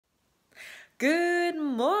Good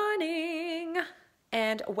morning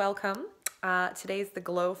and welcome. Today's the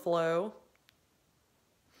Glow Flow.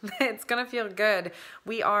 It's gonna feel good.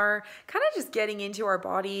 We are kind of just getting into our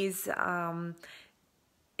bodies.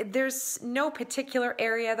 There's no particular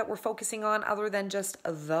area that we're focusing on other than just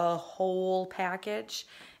the whole package.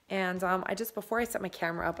 And before I set my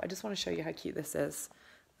camera up, I just want to show you how cute this is.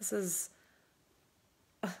 This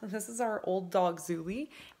is our old dog Zuli,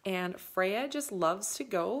 and Freya just loves to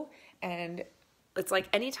go, and it's like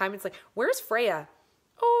anytime it's like, where's Freya?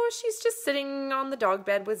 Oh, she's just sitting on the dog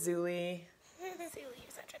bed with Zuli. Zuli, you're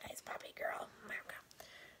such a nice puppy girl.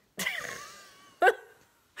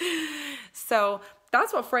 So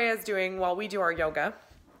that's what Freya's doing while we do our yoga.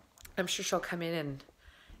 I'm sure she'll come in and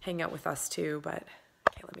hang out with us too, but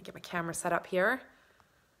okay, let me get my camera set up here.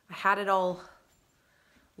 I had it all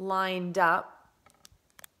lined up.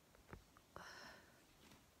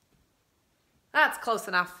 That's close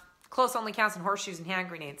enough. Close only counts in horseshoes and hand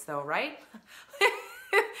grenades though, right?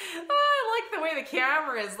 I like the way the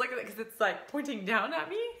camera is. Look at it, because it's like pointing down at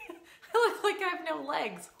me. I look like I have no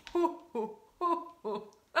legs.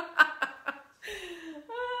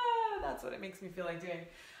 That's what it makes me feel like doing.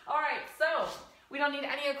 All right, so we don't need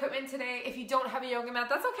any equipment today. If you don't have a yoga mat,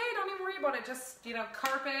 that's okay. Don't even worry about it. Just,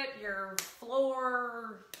 carpet, your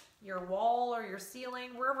floor, your wall, or your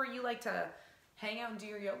ceiling, wherever you like to hang out and do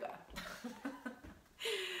your yoga.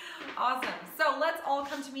 Awesome. So let's all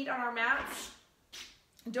come to meet on our mats.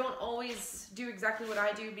 Don't always do exactly what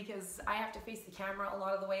I do because I have to face the camera a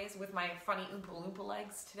lot of the ways with my funny Oompa Loompa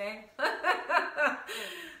legs today.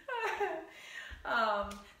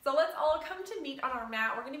 So let's all come to meet on our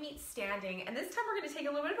mat. We're going to meet standing, and this time we're going to take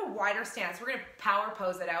a little bit of a wider stance. We're going to power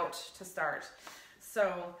pose it out to start.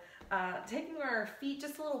 So taking our feet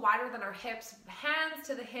just a little wider than our hips, hands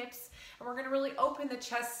to the hips, and we're going to really open the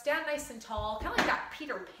chest, stand nice and tall, kind of like that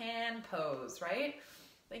Peter Pan pose, right?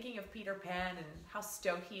 Thinking of Peter Pan and how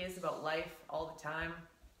stoked he is about life all the time.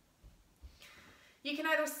 You can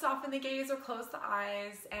either soften the gaze or close the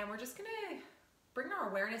eyes, and we're just going to bring our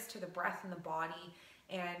awareness to the breath in the body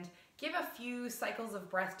and give a few cycles of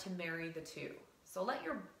breath to marry the two. So let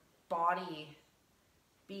your body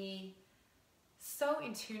be so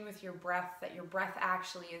in tune with your breath that your breath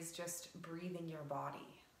actually is just breathing your body.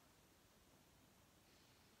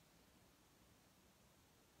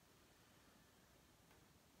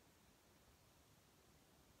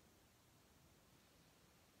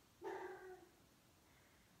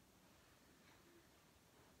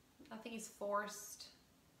 Nothing is forced.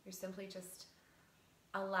 You're simply just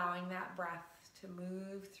allowing that breath to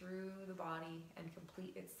move through the body and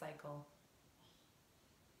complete its cycle.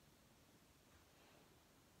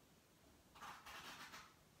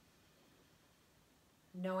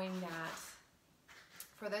 Knowing that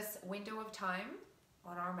for this window of time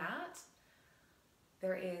on our mat,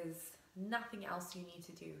 there is nothing else you need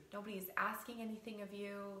to do. Nobody is asking anything of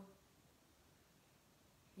you.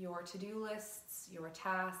 Your to-do lists, your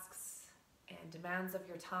tasks, and demands of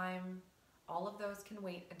your time, all of those can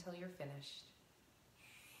wait until you're finished.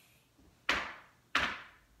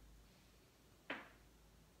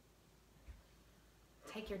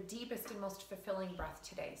 Take your deepest and most fulfilling breath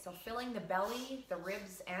today. So filling the belly, the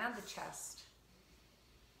ribs, and the chest.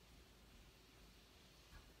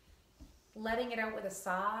 Letting it out with a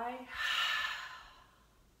sigh.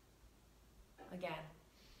 Again.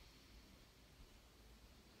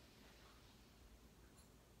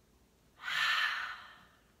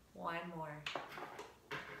 One more.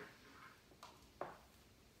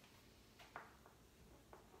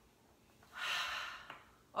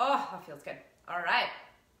 Oh, that feels good. All right.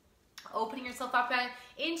 Opening yourself up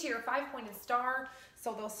into your 5-pointed star.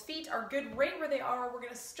 So those feet are good right where they are. We're going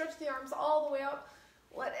to stretch the arms all the way up.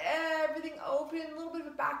 Let everything open. A little bit of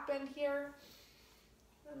a back bend here.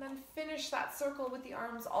 And then finish that circle with the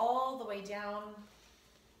arms all the way down.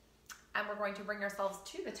 And we're going to bring ourselves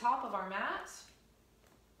to the top of our mat.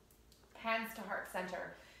 Hands to heart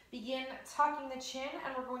center. Begin tucking the chin,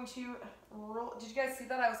 and we're going to roll. Did you guys see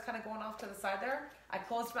that? I was kind of going off to the side there. I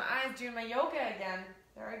closed my eyes doing my yoga again.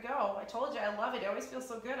 There I go. I told you, I love it. It always feels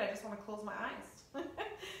so good. I just want to close my eyes.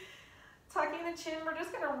 Tucking the chin, we're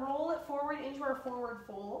just going to roll it forward into our forward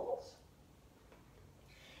fold.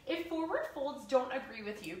 If forward folds don't agree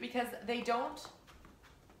with you, because they don't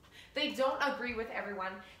agree with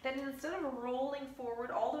everyone, then instead of rolling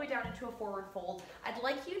forward all the way down into a forward fold, I'd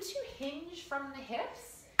like you to hinge from the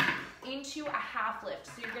hips into a half lift.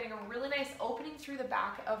 So you're getting a really nice opening through the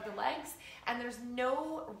back of the legs, and there's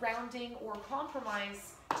no rounding or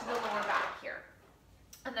compromise to the lower back here.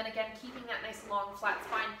 And then again, keeping that nice long flat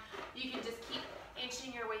spine, you can just keep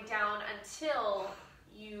inching your way down until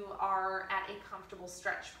you are are at a comfortable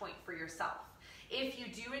stretch point for yourself. If you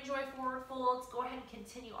do enjoy forward folds, go ahead and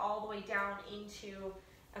continue all the way down into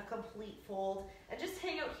a complete fold. And just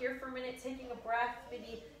hang out here for a minute, taking a breath,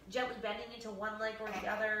 maybe gently bending into one leg or the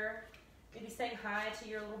other. Maybe saying hi to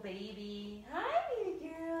your little baby. Hi, baby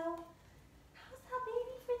girl. How's that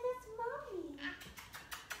baby for this mommy?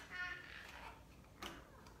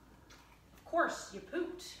 Of course, you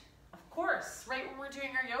pooped. Of course, right when we're doing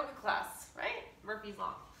our yoga class, right? Murphy's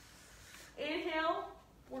Law. Inhale.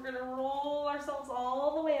 We're going to roll ourselves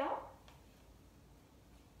all the way up.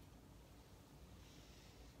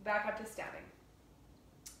 Back up to standing.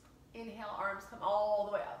 Inhale, arms come all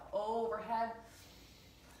the way up, overhead.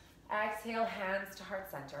 Exhale, hands to heart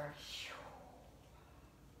center.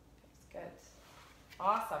 That's good.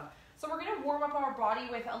 Awesome. So we're going to warm up our body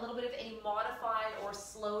with a little bit of a modified or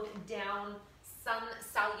slowed down sun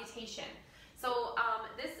salutation. So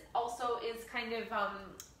this also is kind of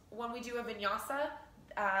when we do a vinyasa,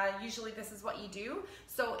 usually this is what you do.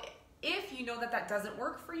 So if you know that that doesn't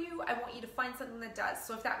work for you, I want you to find something that does.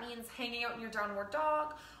 So if that means hanging out in your downward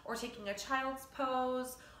dog or taking a child's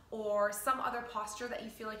pose or some other posture that you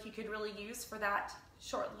feel like you could really use for that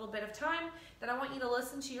short little bit of time, then I want you to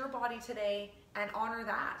listen to your body today and honor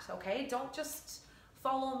that, okay? Don't just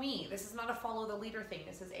follow me. This is not a follow the leader thing.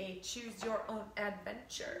 This is a choose your own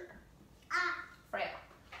adventure. Freya,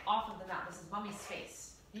 off of the mat. This is mommy's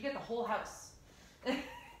space. You get the whole house.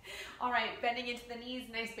 All right, bending into the knees,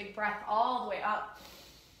 nice big breath all the way up.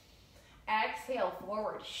 Exhale,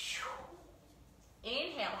 forward.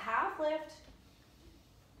 Inhale, half lift.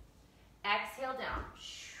 Exhale, down.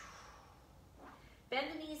 Bend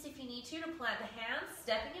the knees if you need to plant the hands,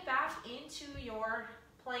 stepping it back into your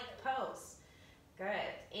plank pose.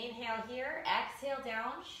 Good. Inhale here, exhale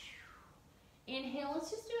down. Inhale,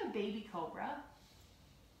 let's just do a baby cobra.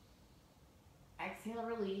 Exhale,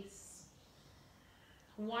 release.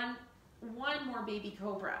 One more baby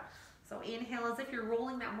cobra. So inhale as if you're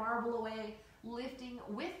rolling that marble away, lifting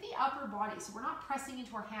with the upper body. So we're not pressing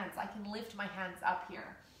into our hands. I can lift my hands up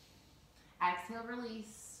here. Exhale,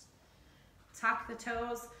 release. Tuck the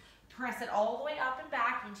toes. Press it all the way up and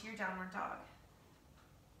back into your downward dog.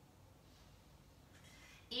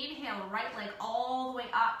 Inhale, right leg all the way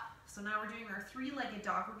up. So now we're doing our three-legged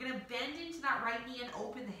dog. We're going to bend into that right knee and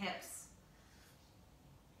open the hips.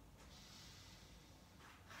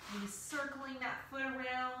 Maybe circling that foot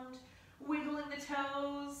around, wiggling the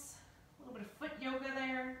toes, a little bit of foot yoga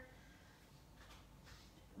there.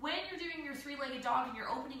 When you're doing your three-legged dog and you're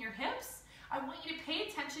opening your hips, I want you to pay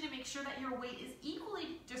attention to make sure that your weight is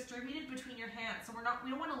equally distributed between your hands. So we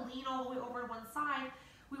don't want to lean all the way over to one side.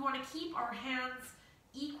 We want to keep our hands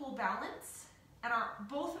equal balance, and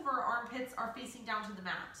both of our armpits are facing down to the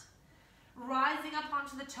mat. Rising up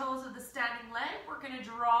onto the toes of the standing leg, we're going to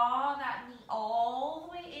draw that knee all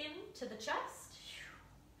the way in to the chest,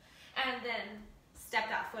 and then step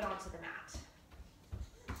that foot onto the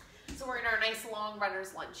mat. So we're in our nice long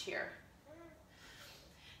runner's lunge here.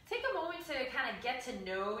 Take a moment to kind of get to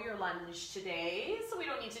know your lunge today, so we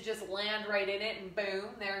don't need to just land right in it and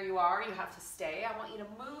boom, there you are. You have to stay. I want you to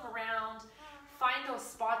move around, find those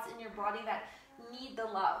spots in your body that need the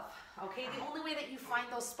love, okay? The only way that you find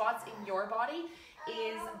those spots in your body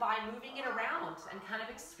is by moving it around and kind of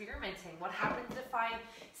experimenting. What happens if I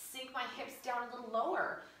sink my hips down a little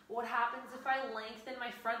lower? What happens if I lengthen my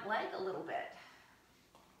front leg a little bit?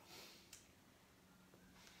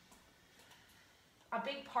 A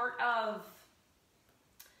big part of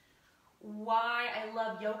why I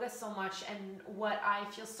love yoga so much and what I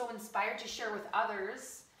feel so inspired to share with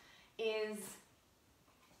others is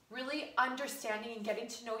really understanding and getting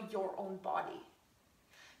to know your own body.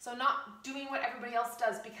 So not doing what everybody else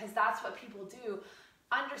does because that's what people do.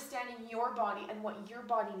 Understanding your body and what your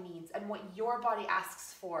body needs and what your body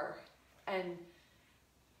asks for and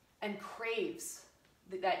craves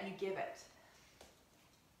that you give it.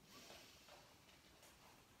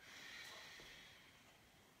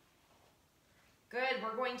 Good,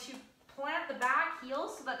 we're going to plant the back heel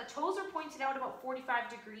so that the toes are pointed out about 45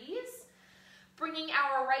 degrees. Bringing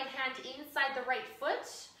our right hand inside the right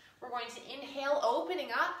foot. We're going to inhale, opening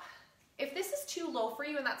up. If this is too low for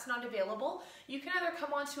you and that's not available, you can either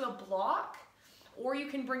come onto a block or you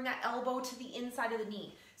can bring that elbow to the inside of the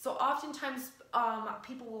knee. So oftentimes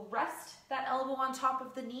people will rest that elbow on top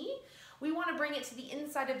of the knee. We want to bring it to the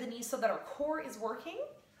inside of the knee so that our core is working.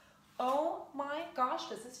 Oh my gosh,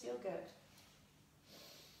 does this feel good?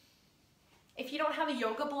 If you don't have a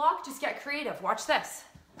yoga block, just get creative. Watch this.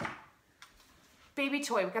 Baby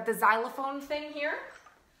toy. We've got the xylophone thing here.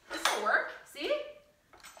 This will work. See?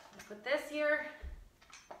 Put this here.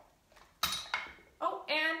 Oh,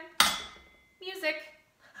 and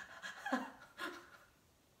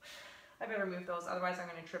to remove those, otherwise I'm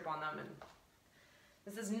going to trip on them. And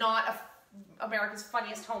this is not America's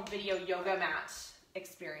Funniest Home Video yoga mat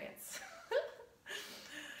experience.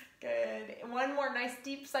 Good. One more nice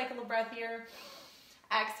deep cycle of breath here.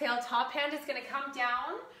 Exhale, top hand is going to come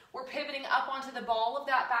down. We're pivoting up onto the ball of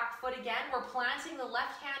that back foot again. We're planting the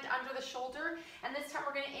left hand under the shoulder, and this time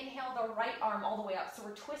we're going to inhale the right arm all the way up. So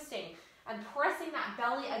we're twisting and pressing that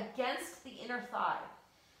belly against the inner thigh.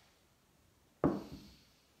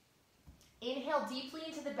 Inhale deeply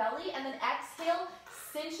into the belly, and then exhale,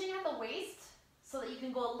 cinching at the waist so that you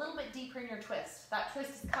can go a little bit deeper in your twist. That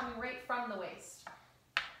twist is coming right from the waist.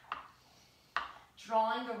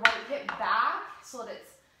 Drawing the right hip back so that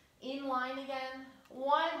it's in line again.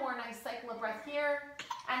 One more nice cycle of breath here.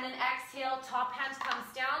 And then exhale, top hand comes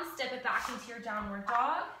down, step it back into your downward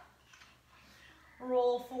dog.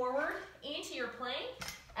 Roll forward into your plank.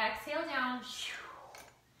 Exhale down.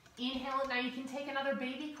 Inhale. Now you can take another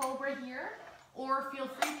baby cobra here, or feel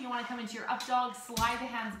free if you want to come into your up dog, slide the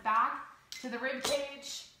hands back to the rib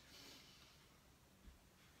cage.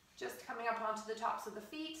 Just coming up onto the tops of the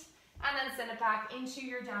feet, and then send it back into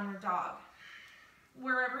your downward dog.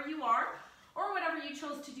 Wherever you are, or whatever you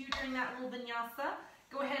chose to do during that little vinyasa,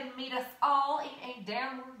 go ahead and meet us all in a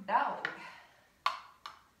downward dog.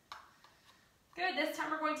 Good, this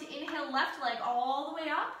time we're going to inhale left leg all the way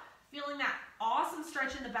up, feeling that awesome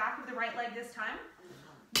stretch in the back of the right leg this time.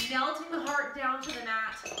 Melting the heart down to the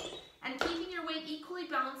mat, and keeping your weight equally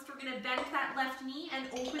balanced, we're going to bend that left knee and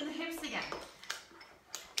open the hips again.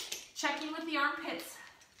 Checking with the armpits.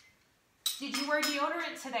 Did you wear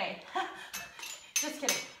deodorant today? Just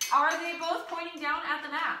kidding. Are they both pointing down at the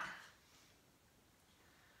mat?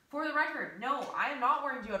 For the record, no, I am not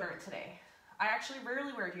wearing deodorant today. I actually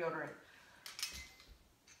rarely wear deodorant.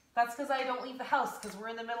 That's because I don't leave the house because we're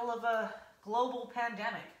in the middle of a global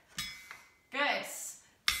pandemic. Good.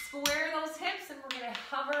 Square those hips, and we're going to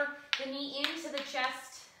hover the knee into the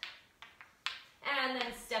chest and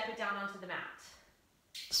then step it down onto the mat.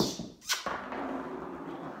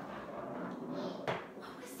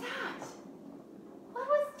 What was that? What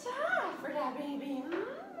was that for that baby?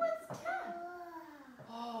 What's that?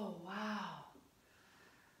 Oh, wow.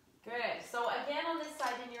 Good. So again, on this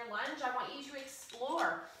side in your lunge, I want you to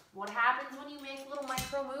explore what happens when you make little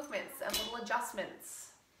micro movements and little adjustments.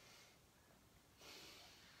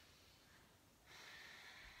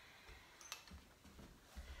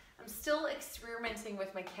 I'm still experimenting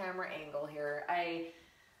with my camera angle here. I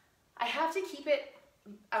have to keep it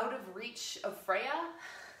out of reach of Freya.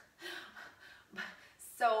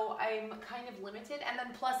 So I'm kind of limited, and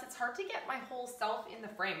then plus it's hard to get my whole self in the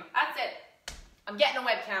frame. That's it. I'm getting a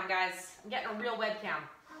webcam, guys. I'm getting a real webcam.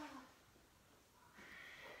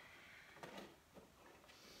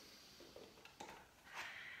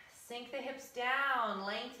 Sink the hips down,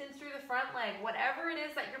 lengthen through the front leg, whatever it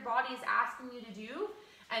is that your body is asking you to do,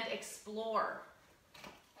 and explore.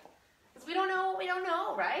 Because we don't know what we don't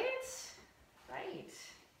know, right? Right.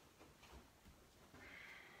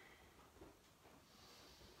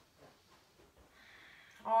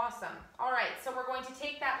 Awesome. All right, so we're going to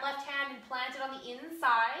take that left hand and plant it on the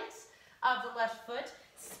inside of the left foot,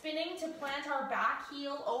 spinning to plant our back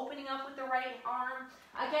heel, opening up with the right arm.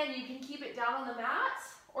 Again, you can keep it down on the mat,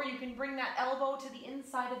 or you can bring that elbow to the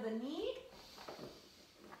inside of the knee.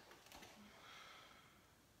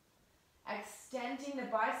 Extending the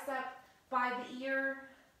bicep by the ear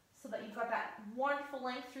so that you've got that wonderful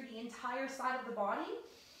length through the entire side of the body.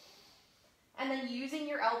 And then using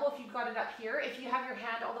your elbow, if you've got it up here, if you have your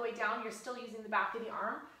hand all the way down, you're still using the back of the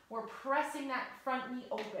arm. We're pressing that front knee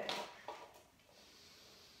open.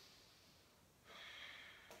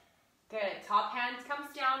 Good. Top hand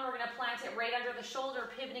comes down. We're going to plant it right under the shoulder,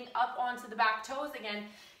 pivoting up onto the back toes again.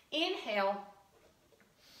 Inhale.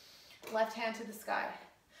 Left hand to the sky.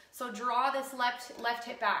 So draw this left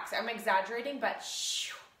hip back. So I'm exaggerating, but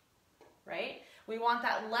right? We want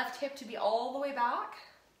that left hip to be all the way back.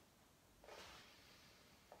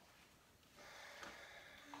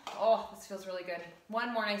 Oh, this feels really good.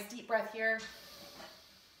 One more nice deep breath here.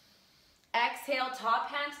 Exhale, top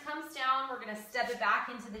hand comes down. We're going to step it back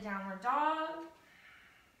into the downward dog.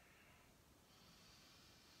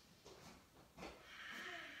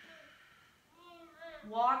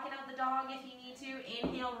 Walking out the dog if you need to.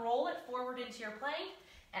 Inhale, roll it forward into your plank.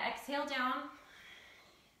 Exhale down.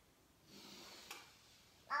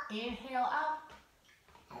 Inhale up.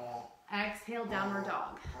 Exhale, downward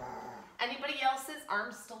dog. Anybody else's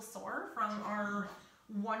arms still sore from our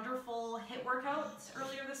wonderful HIIT workouts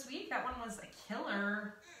earlier this week? That one was a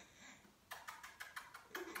killer.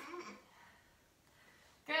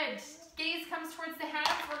 Good. Gaze comes towards the hands.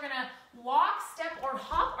 We're going to walk, step, or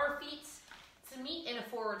hop our feet to meet in a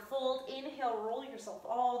forward fold. Inhale, roll yourself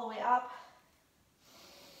all the way up.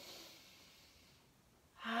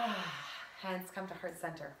 Hands come to heart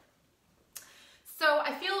center. So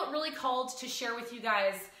I feel really called to share with you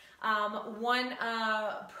guys one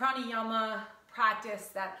pranayama practice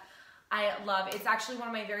that I love. It's actually one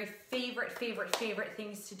of my very favorite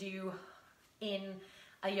things to do in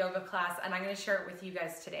a yoga class, and I'm going to share it with you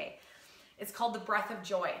guys today. It's called the breath of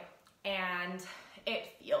joy, and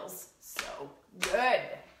it feels so good.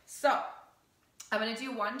 So I'm going to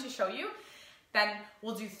do one to show you, then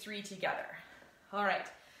we'll do 3 together. All right,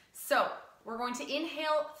 so we're going to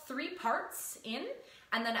inhale 3 parts in,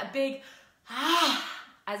 and then a big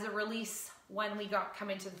as a release when we come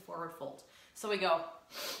into the forward fold. So we go.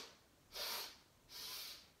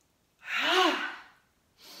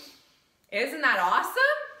 Isn't that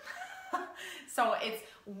awesome? So it's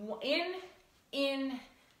in,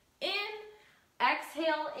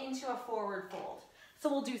 exhale into a forward fold. So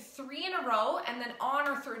we'll do 3 in a row, and then on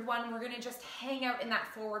our 3rd one, we're gonna just hang out in that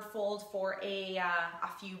forward fold for a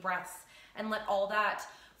few breaths and let all that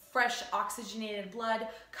fresh oxygenated blood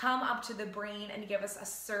come up to the brain and give us a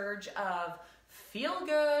surge of feel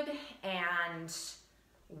good and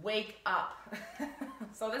wake up.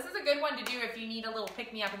 So this is a good one to do if you need a little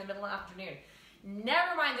pick-me-up in the middle of the afternoon.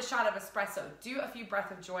 Never mind the shot of espresso. Do a few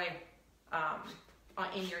breath of joy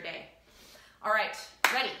in your day. All right,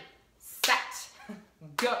 ready, set,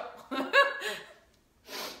 go.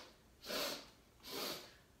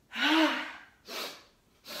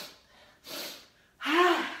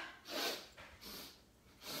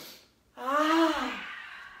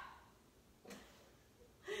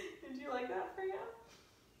 Did you like that, Freya?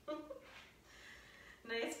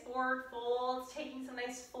 Nice forward folds, taking some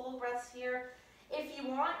nice full breaths here. If you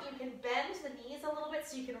want, you can bend the knees a little bit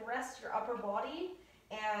so you can rest your upper body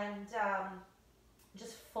and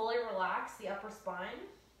just fully relax the upper spine.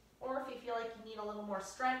 Or if you feel like you need a little more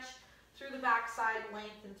stretch through the backside,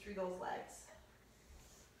 lengthen through those legs.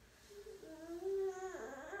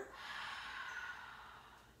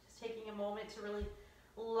 Just taking a moment to really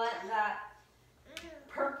let that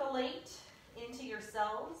percolate into your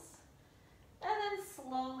cells. And then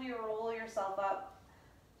slowly roll yourself up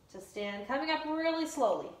to stand, coming up really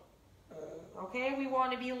slowly. Okay, we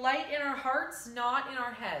want to be light in our hearts, not in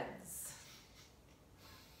our heads.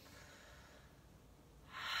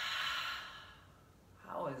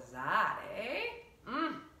 How is that, eh?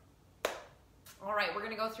 All right, we're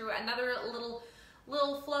gonna go through another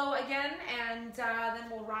little flow again, and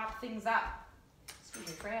then we'll wrap things up. Excuse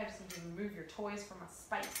me, Freya, I just need to remove your toys from a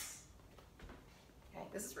spice. Okay,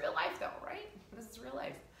 this is real life though, right? This is real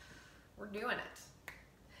life. We're doing it.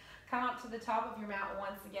 Come up to the top of your mat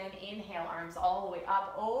once again. Inhale, arms all the way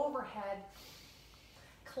up, overhead.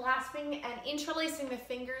 Clasping and interlacing the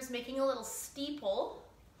fingers, making a little steeple.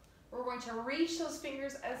 We're going to reach those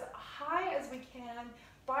fingers as high as we can.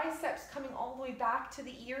 Biceps coming all the way back to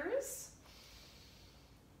the ears.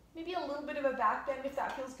 Maybe a little bit of a back bend if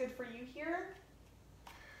that feels good for you here.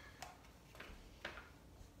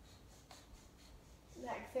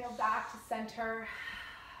 Exhale back to center,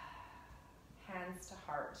 hands to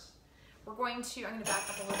heart. I'm going to back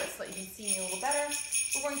up a little bit so that you can see me a little better.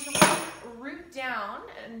 We're going to root down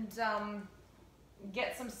and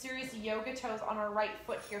get some serious yoga toes on our right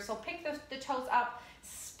foot here. So pick the toes up,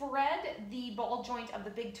 spread the ball joint of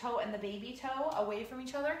the big toe and the baby toe away from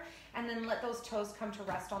each other, and then let those toes come to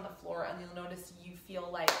rest on the floor, and you'll notice you feel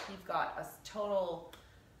like you've got a total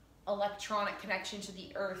electronic connection to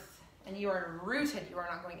the earth. And you are rooted, you are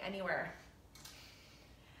not going anywhere.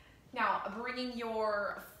 Now, bringing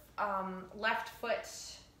your left foot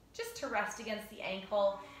just to rest against the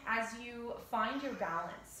ankle as you find your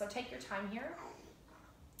balance. So take your time here.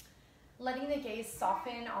 Letting the gaze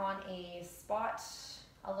soften on a spot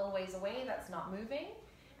a little ways away that's not moving.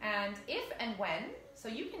 And if and when, so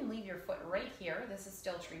you can leave your foot right here, this is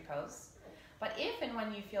still tree pose. But if and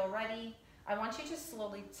when you feel ready, I want you to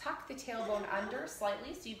slowly tuck the tailbone under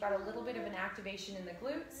slightly so you've got a little bit of an activation in the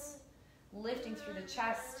glutes, lifting through the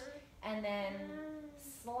chest, and then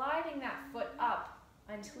sliding that foot up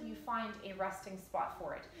until you find a resting spot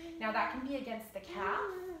for it. Now that can be against the calf,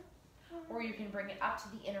 or you can bring it up to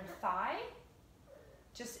the inner thigh,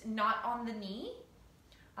 just not on the knee.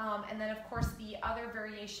 And then of course the other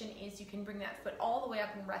variation is you can bring that foot all the way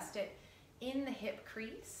up and rest it in the hip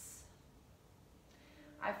crease.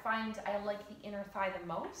 I find I like the inner thigh the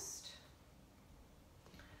most.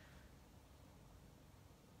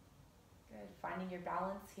 Good, finding your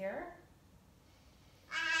balance here.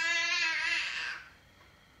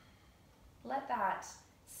 Let that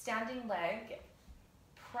standing leg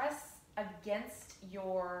press against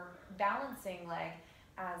your balancing leg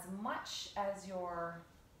as much as your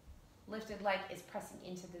lifted leg is pressing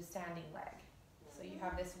into the standing leg. So you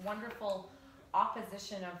have this wonderful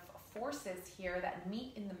opposition of forces here that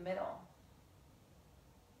meet in the middle.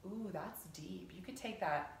 Ooh, that's deep. You could take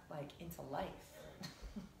that like into life.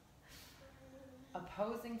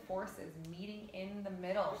 Opposing forces meeting in the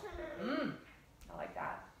middle. I like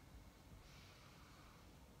that.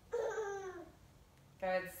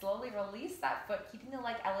 Good. Slowly release that foot, keeping the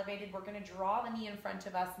leg elevated. We're going to draw the knee in front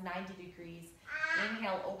of us 90 degrees.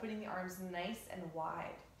 Inhale, opening the arms nice and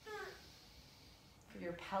wide for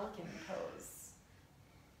your pelican pose.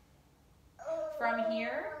 From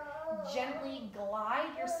here, gently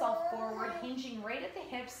glide yourself forward, hinging right at the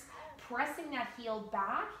hips, pressing that heel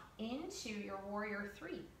back into your warrior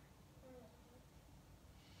three.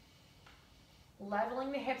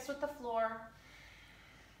 Leveling the hips with the floor.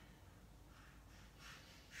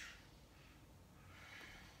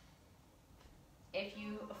 If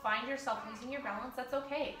you find yourself losing your balance, that's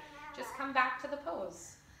okay. Just come back to the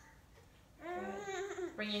pose. Good.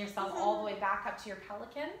 Bringing yourself all the way back up to your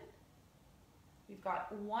pelican. We've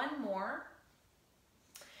got one more.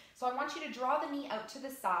 So I want you to draw the knee out to the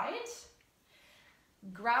side,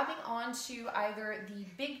 grabbing onto either the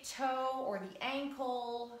big toe or the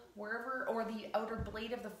ankle, wherever, or the outer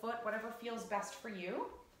blade of the foot, whatever feels best for you.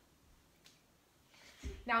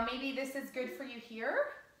 Now maybe this is good for you here.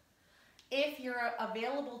 If you're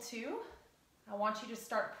available to, I want you to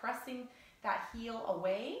start pressing that heel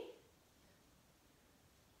away.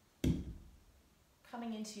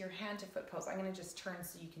 Coming into your hand to foot pose. I'm going to just turn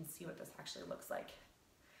so you can see what this actually looks like.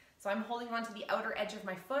 So I'm holding on to the outer edge of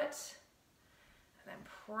my foot and I'm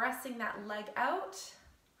pressing that leg out.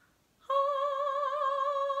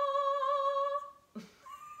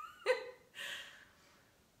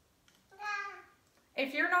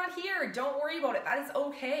 If you're not here, don't worry about it. That is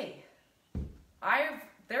okay.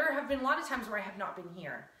 There have been a lot of times where I have not been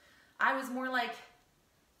here. I was more like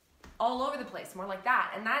all over the place, more like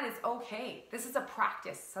that, and that is okay. This is a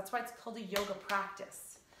practice. That's why it's called a yoga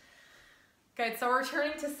practice. Good, so we're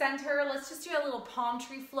turning to center. Let's just do a little palm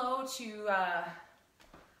tree flow to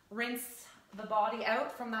rinse the body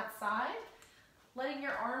out from that side. Letting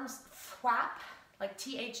your arms thwap, like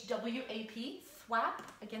T-H-W-A-P, thwap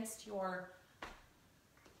against your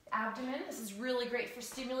abdomen. This is really great for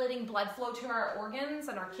stimulating blood flow to our organs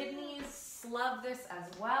and our kidneys. Love this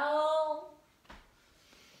as well.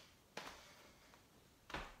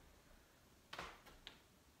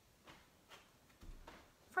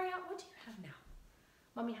 Freya, what do you have now?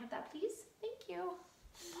 Mommy, have that, please? Thank you.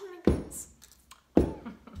 Oh my goodness.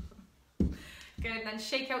 Good, and then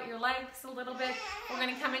shake out your legs a little bit. We're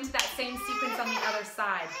going to come into that same sequence on the other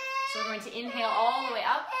side. So we're going to inhale all the way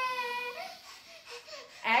up.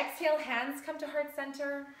 Exhale, hands come to heart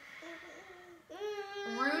center.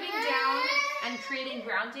 Rooting down and creating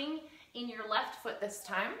grounding in your left foot this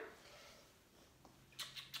time.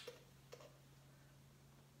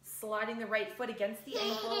 Sliding the right foot against the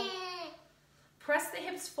ankle. Press the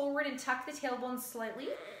hips forward and tuck the tailbone slightly.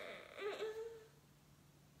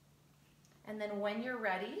 And then when you're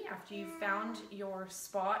ready, after you've found your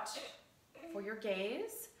spot for your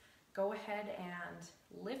gaze, go ahead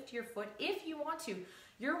and lift your foot if you want to.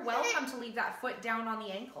 You're welcome to leave that foot down on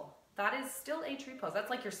the ankle. That is still a tree pose. That's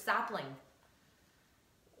like your sapling.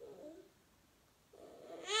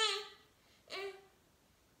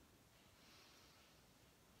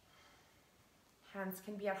 Hands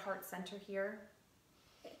can be at heart center here,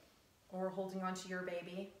 or holding onto your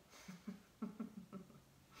baby.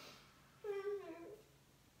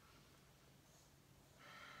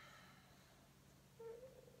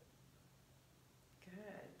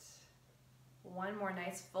 One more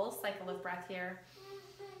nice full cycle of breath here.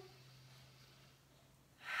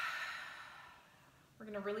 We're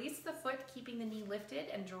going to release the foot, keeping the knee lifted,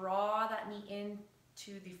 and draw that knee in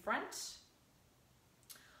to the front.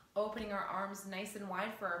 Opening our arms nice and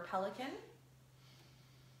wide for our pelican.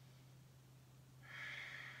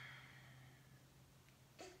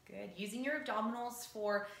 Good. Using your abdominals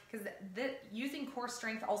because using core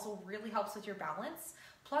strength also really helps with your balance.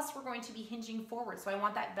 Plus, we're going to be hinging forward. So I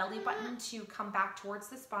want that belly button to come back towards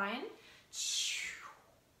the spine.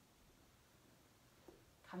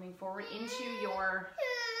 Coming forward into your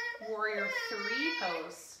warrior three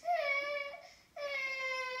pose.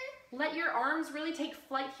 Let your arms really take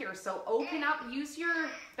flight here. So open up, use your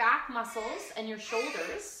back muscles and your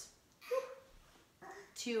shoulders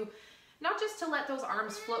to, not just to let those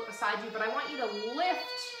arms float beside you, but I want you to lift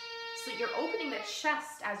so you're opening the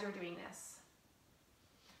chest as you're doing this.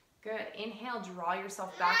 Good. Inhale, draw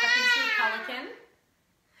yourself back up into your pelican.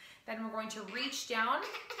 Then we're going to reach down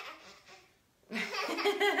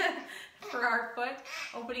for our foot,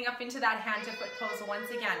 opening up into that hand to foot pose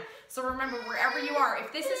once again. So remember, wherever you are,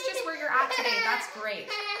 if this is just where you're at today, that's great.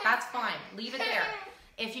 That's fine. Leave it there.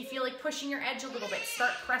 If you feel like pushing your edge a little bit,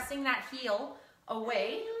 start pressing that heel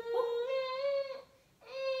away.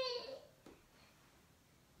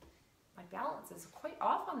 My balance is quite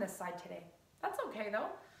off on this side today. That's okay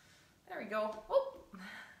though. There we go.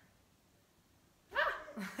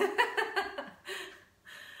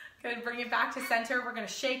 Good, bring it back to center. We're gonna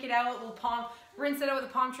shake it out. We'll rinse it out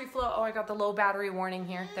with a palm tree flow. Oh, I got the low battery warning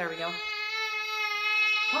here. There we go.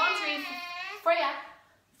 Palm tree, Freya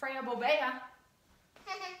Bobea.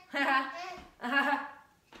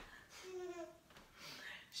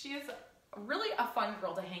 She is really a fun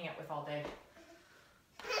girl to hang out with all day.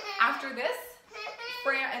 After this,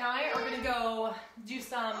 Freya and I are gonna go do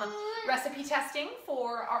some recipe testing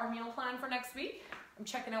for our meal plan for next week. I'm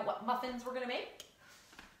checking out what muffins we're gonna make.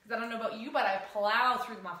 I don't know about you, but I plow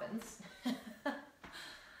through the muffins.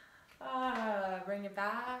 Bring it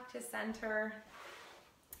back to center.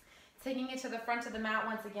 Taking it to the front of the mat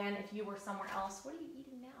once again. If you were somewhere else, what are you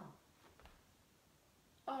eating now?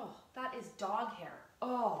 Oh, that is dog hair.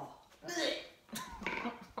 Oh. Oh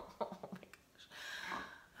my gosh.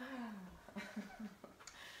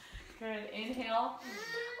 Good. Inhale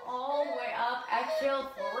all the way up.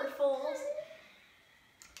 Exhale, forward fold.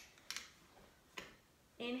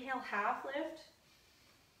 Inhale, half lift.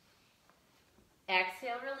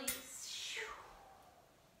 Exhale, release.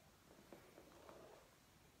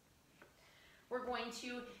 We're going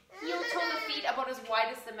to heel toe the feet about as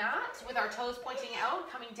wide as the mat with our toes pointing out,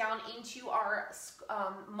 coming down into our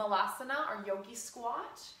malasana, our yogi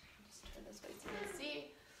squat. Just turn this way so you can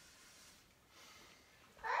see.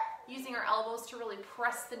 Using our elbows to really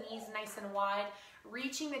press the knees nice and wide,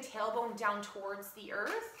 reaching the tailbone down towards the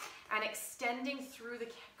earth and extending through the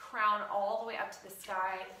crown all the way up to the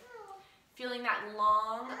sky. Feeling that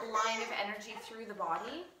long line of energy through the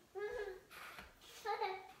body.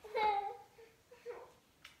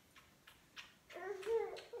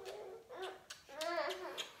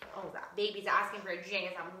 Oh, that baby's asking for a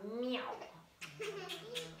jig. It's a meow.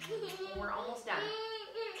 We're almost done.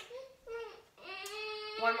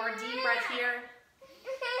 One more deep breath here.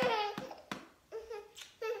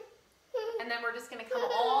 And then we're just going to come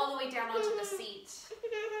all the way down onto the seat.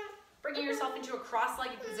 Bringing yourself into a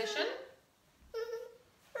cross-legged position.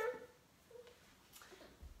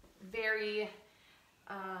 Very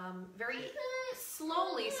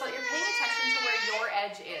slowly so that you're paying attention to where your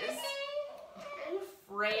edge is.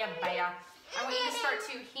 Freya Baya. I want you to start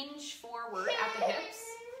to hinge forward at the hips.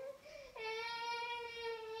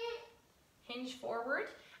 Hinge forward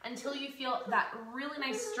until you feel that really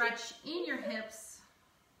nice stretch in your hips.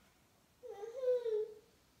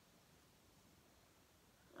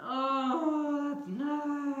 Oh, that's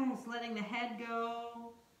nice. Letting the head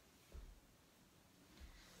go.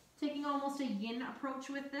 Taking almost a yin approach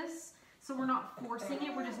with this. So we're not forcing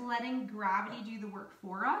it, we're just letting gravity do the work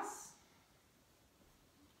for us.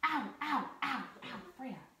 Ow, ow, ow, ow,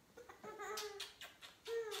 Freya.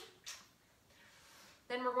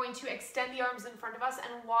 Then we're going to extend the arms in front of us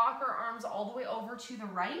and walk our arms all the way over to the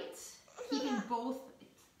right, keeping both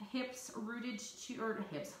hips rooted to, or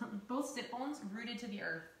hips, both sit bones rooted to the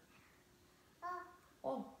earth.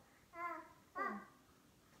 Oh.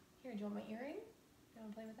 Here, do you want my earring? You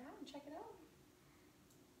want to play with that and check it out?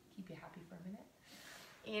 Keep you happy for a minute.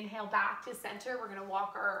 Inhale back to center. We're going to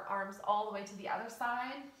walk our arms all the way to the other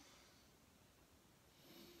side.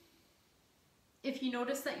 If you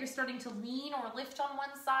notice that you're starting to lean or lift on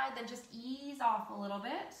one side, then just ease off a little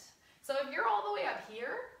bit. So if you're all the way up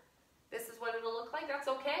here, this is what it'll look like. That's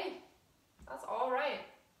okay. That's all right.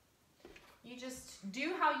 You just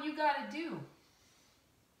do how you got to do.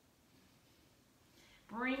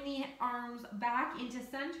 Bring the arms back into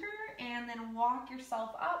center and then walk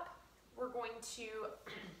yourself up. We're going to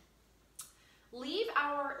leave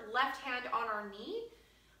our left hand on our knee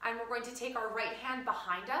and we're going to take our right hand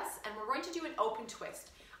behind us and we're going to do an open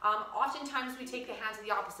twist. Oftentimes we take the hand to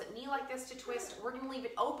the opposite knee like this to twist. We're going to leave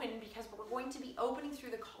it open because we're going to be opening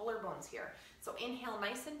through the collarbones here. So inhale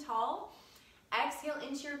nice and tall. Exhale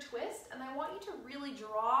into your twist and I want you to really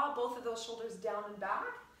draw both of those shoulders down and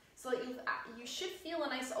back so that you should feel a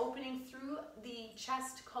nice opening through the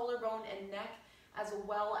chest, collarbone, and neck as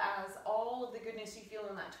well as all of the goodness you feel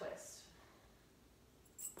in that twist.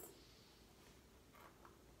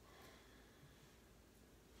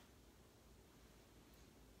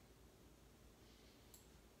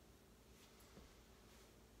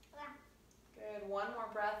 Good, one more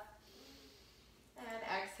breath. And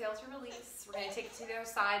exhale exhale to release. We're going to take it to the other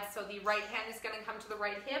side. So the right hand is going to come to the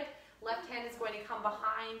right hip. Left hand is going to come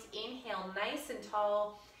behind. Inhale, nice and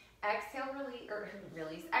tall. Exhale,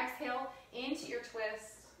 release. Exhale into your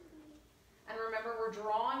twist. And remember, we're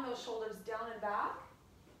drawing those shoulders down and back.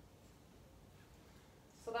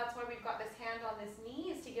 So that's why we've got this hand on this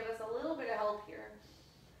knee, is to give us a little bit of help here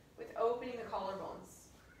with opening the collarbones.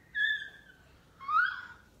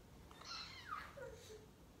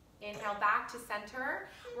 Inhale back to center.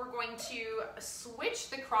 We're going to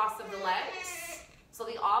switch the cross of the legs. So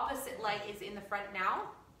the opposite leg is in the front now.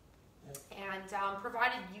 And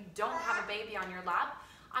provided you don't have a baby on your lap,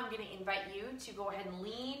 I'm going to invite you to go ahead and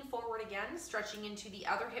lean forward again, stretching into the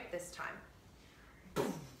other hip this time.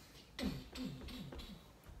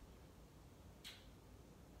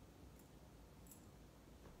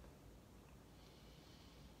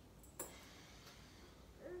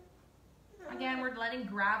 Again, we're letting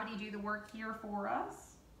gravity do the work here for us.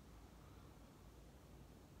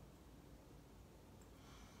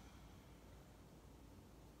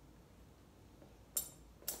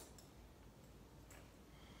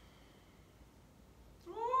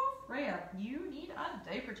 Freya, you need a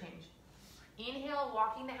diaper change. Inhale,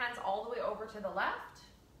 walking the hands all the way over to the left.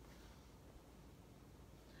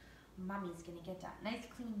 Mommy's gonna get that nice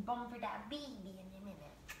clean bum for that baby in a minute.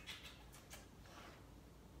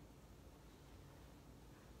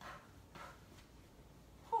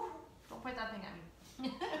 Don't point that thing at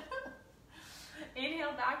me.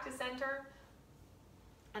 Inhale back to center.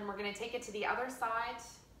 And we're gonna take it to the other side.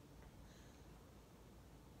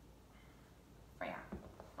 Freya,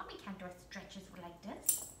 Mommy can't do stretches like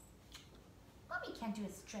this. Mommy can't do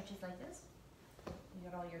stretches like this. You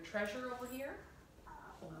got all your treasure over here.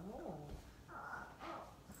 Oh.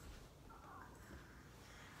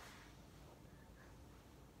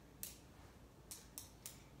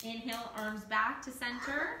 Inhale, arms back to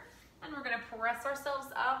center. And we're gonna press ourselves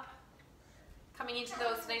up. Coming into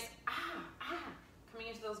those nice, coming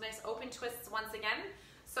into those nice open twists once again.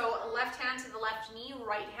 So left hand to the left knee,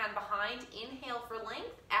 right hand behind. Inhale for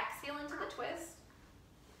length, exhale into the twist.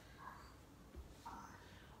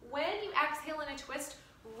 When you exhale in a twist,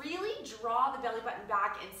 really draw the belly button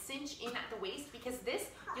back and cinch in at the waist, because this,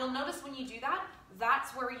 you'll notice when you do that,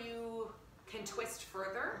 that's where you can twist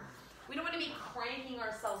further. We don't want to be cranking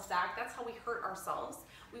ourselves back. That's how we hurt ourselves.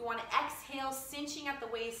 We want to exhale, cinching at the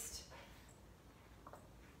waist,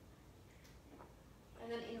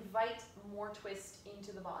 and then invite more twist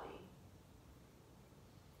into the body.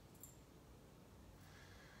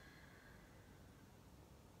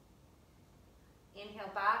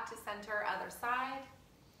 Inhale back to center, other side.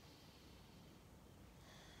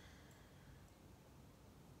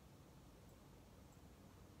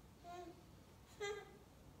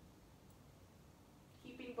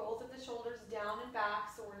 Keeping both of the shoulders down and back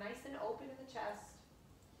so we're nice and open in the chest.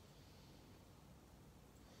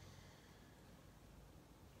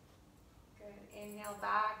 Inhale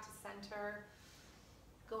back to center.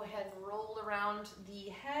 Go ahead and roll around the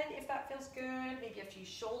head if that feels good. Maybe a few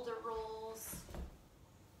shoulder rolls.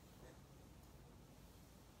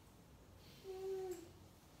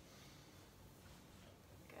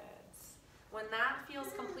 Good. When that feels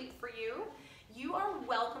complete for you, you are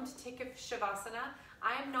welcome to take a Shavasana.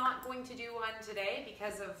 I am not going to do one today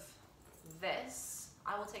because of this.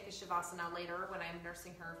 I will take a Shavasana later when I'm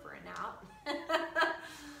nursing her for a nap.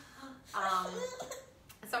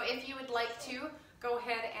 So if you would like to, go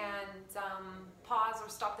ahead and pause or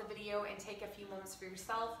stop the video and take a few moments for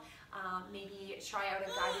yourself. Maybe try out a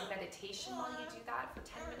guided meditation while you do that for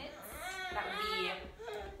 10 minutes. That would be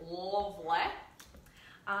lovely.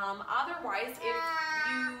 Otherwise, if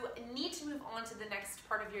you need to move on to the next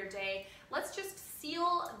part of your day, let's just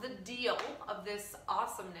seal the deal of this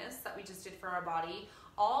awesomeness that we just did for our body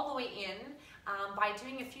all the way in by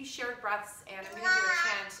doing a few shared breaths, and I'm going to do a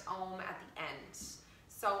chant Om at the end.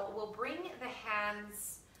 So we'll bring the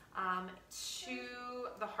hands to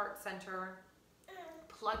the heart center,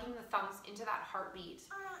 plugging the thumbs into that heartbeat.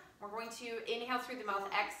 We're going to inhale through the mouth,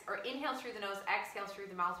 inhale through the nose, exhale through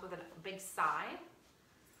the mouth with a big sigh.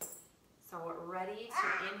 So we're ready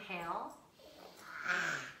to inhale.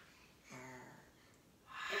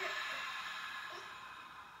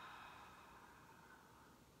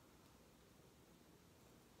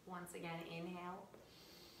 Once again, inhale.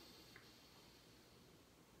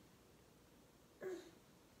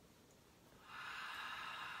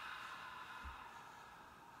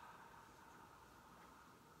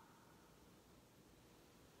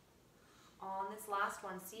 On this last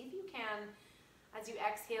one, see if you can, as you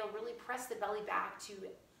exhale, really press the belly back to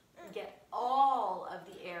get all of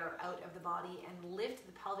the air out of the body and lift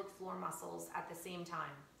the pelvic floor muscles at the same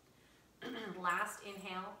time. Last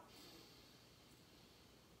inhale.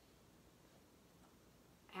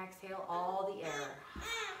 Exhale all the air.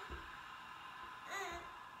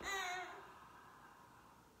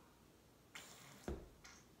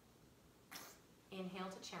 Inhale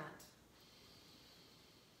to chant.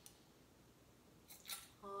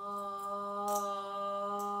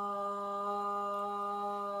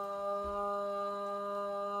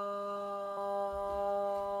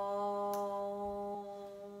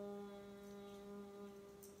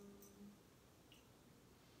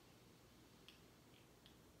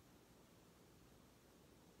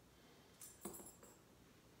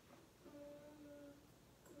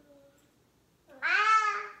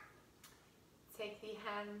 Take the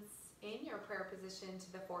hands in your prayer position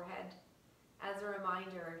to the forehead as a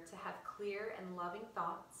reminder to have clear and loving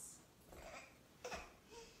thoughts.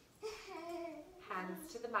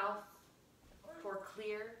 Hands to the mouth for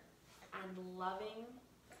clear and loving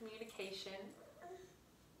communication.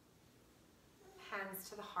 Hands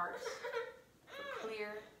to the heart for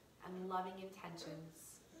clear and loving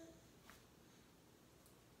intentions.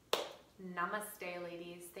 Namaste,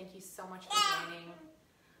 ladies. Thank you so much for joining.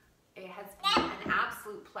 It has been an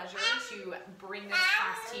absolute pleasure to bring this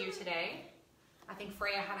class to you today. I think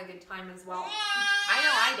Freya had a good time as well. I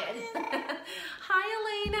know I did. Hi,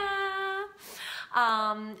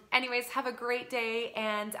 Elena. Anyways, have a great day,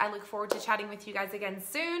 and I look forward to chatting with you guys again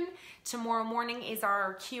soon. Tomorrow morning is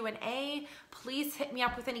our Q&A. Please hit me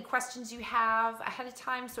up with any questions you have ahead of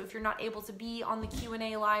time. So if you're not able to be on the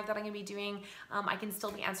Q&A live that I'm going to be doing, I can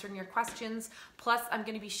still be answering your questions. Plus, I'm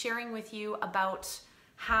going to be sharing with you about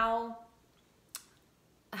how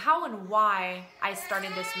and why I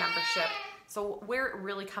started this membership. So where it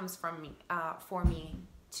really comes from me, for me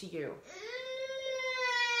to you.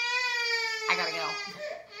 I gotta go.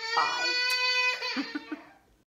 Bye.